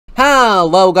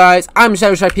Hello guys, I'm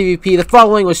ShadowSharkPVP. The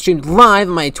following was streamed live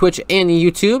on my Twitch and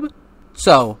YouTube.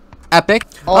 So, epic.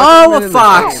 Oh, a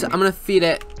fox! I'm gonna feed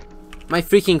it my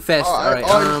freaking fist. Alright,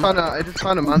 I just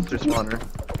found a monster spawner.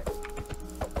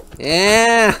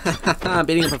 Yeah!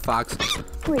 Beating up a fox.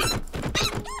 Wait,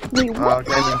 what?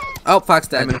 Oh, fox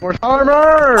dead. Horse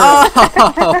armor!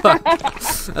 Oh!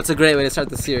 That's a great way to start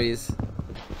the series.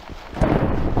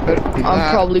 I'm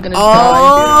probably gonna die.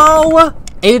 Oh!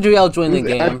 Adriel joined the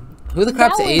game. Who the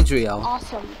crap's Adriel?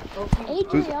 Awesome.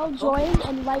 Adriel joined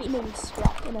and lightning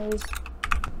struck, and I was.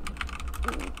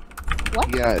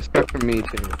 What? Yeah, it struck from me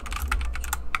too.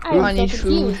 I'm so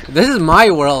confused. This is my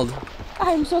world.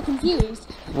 I'm so confused.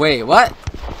 Wait, what?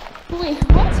 Wait,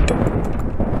 what?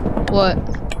 What?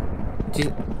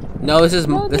 No,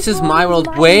 this is my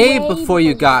world way before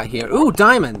you got here. Ooh,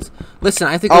 diamonds. Listen,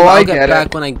 I think I'll get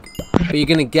back when but you're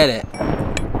gonna get it.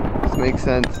 This makes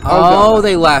sense. Oh,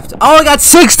 they left. Oh, I got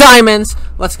 6 diamonds.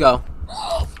 Let's go.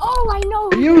 Oh, I know.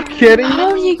 Are you kidding?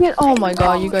 How do you get? Oh my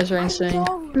god, you guys are insane.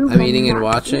 I'm eating and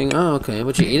watching. Oh, okay.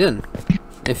 What you eating?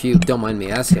 If you don't mind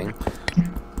me asking.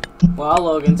 Well,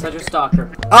 Logan, such a stalker.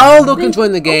 Oh, Lucan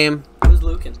joined the game. Who's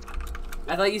Lucan?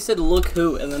 I thought you said look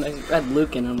who, and then I read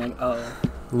Lucan. I'm like, oh.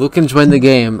 Lucan joined the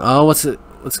game. Oh, what's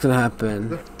gonna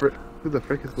happen? Who the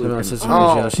frick is Lucan? She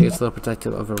gets a little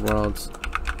protective of her worlds.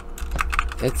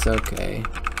 It's okay.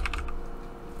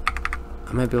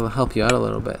 I might be able to help you out a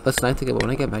little bit. Listen, I think when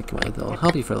I get back, I'll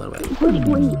help you for a little bit.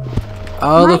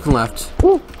 Oh, Lucan left.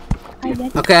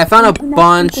 Okay, I found a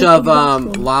bunch of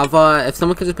lava. If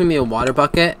someone could just bring me a water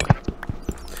bucket.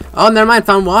 Oh, never mind.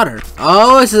 Found water.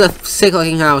 Oh, this is a sick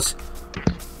looking house.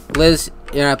 Liz,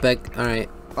 you're epic. All right.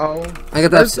 Oh, I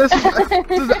got that.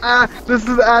 This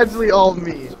is actually all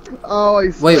me. Oh, I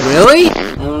see. Wait, really?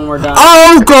 And when we're done.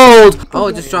 Oh, gold! Oh,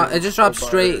 it just dropped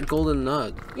straight golden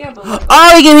nug. Yeah, but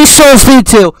Oh, you gave me soul speed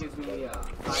too.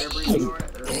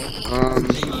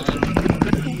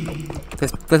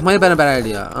 This might have been a bad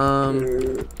idea.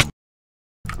 I'm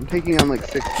taking on like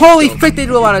 6. Holy frick! They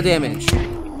do a lot of damage. This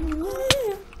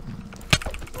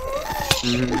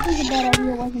was a bad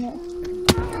idea, wasn't it?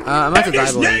 I'm about to die.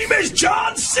 His name is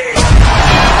John C.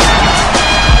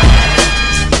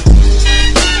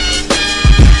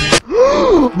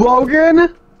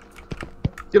 Logan!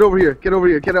 Get over here! Get over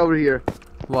here! Get over here!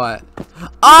 What?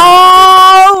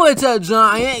 Oh, it's a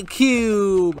giant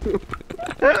cube.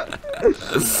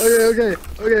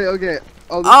 Okay.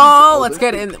 Oh, let's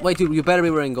get in. Wait, dude, you better be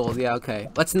wearing gold. Yeah, okay.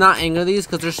 Let's not anger these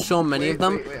because there's so many of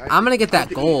them. I'm gonna get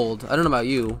that gold. I don't know about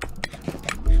you.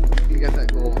 You got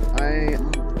that gold. I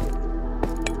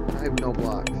have no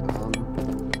blocks.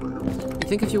 You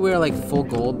think if you wear like full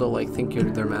gold, they'll like think you're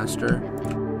their master?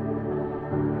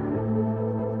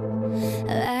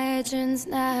 Legends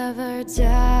never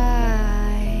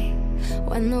die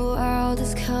when the world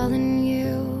is calling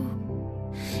you.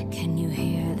 Can you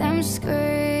hear them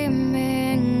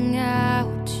screaming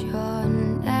out your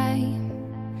name?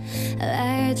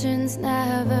 Legends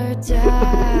never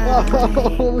die.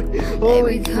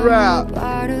 Holy crap! A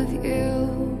part of you.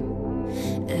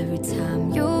 Every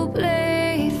time you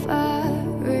bleed for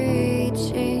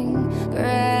reaching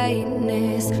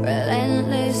greatness,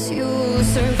 relentless, you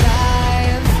survive.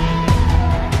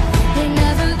 They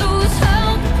never lose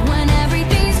hope when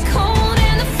everything's cold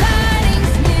and the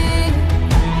fighting's near.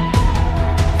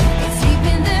 It's deep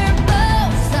in their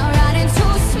bones, they'll rot into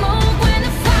smoke when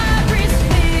the fire is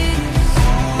fierce.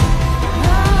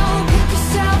 Oh, pick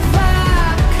yourself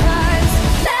up, 'cause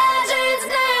legends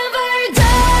never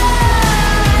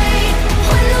die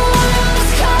when the world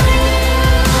is calling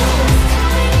you.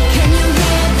 Can you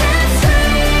hear them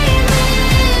screaming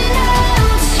out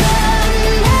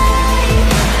your name? Legends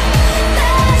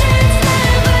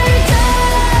never die.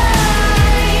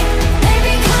 They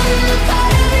become a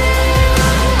part of you.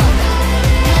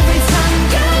 Every time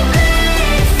you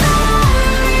bleed for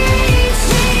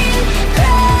reaching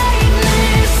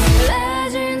greatness,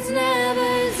 legends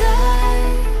never die.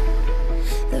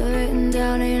 They're written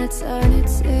down in eternity.